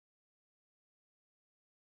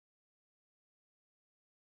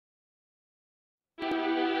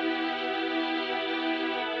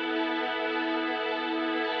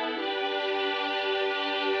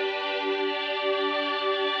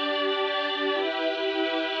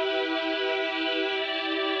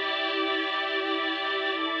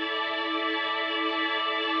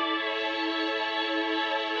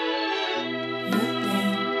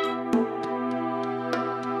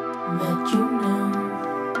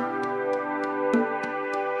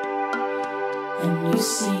And you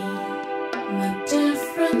see the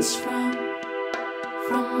difference from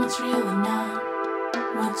what's real and not,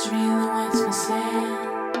 what's real and what's for sale.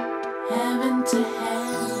 Heaven to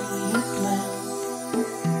hell you dwell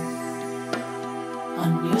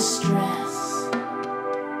on your stress.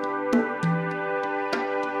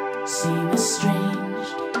 Seem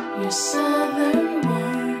estranged, your southern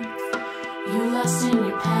warmth, you lost in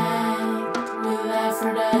your pact with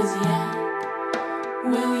aphrodisiac.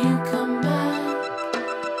 Will you come back?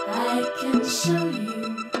 I can show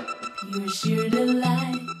you pure sheer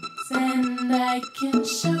delights, and I can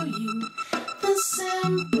show you the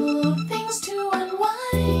simple things to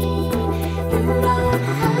unwind. You don't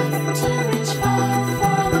have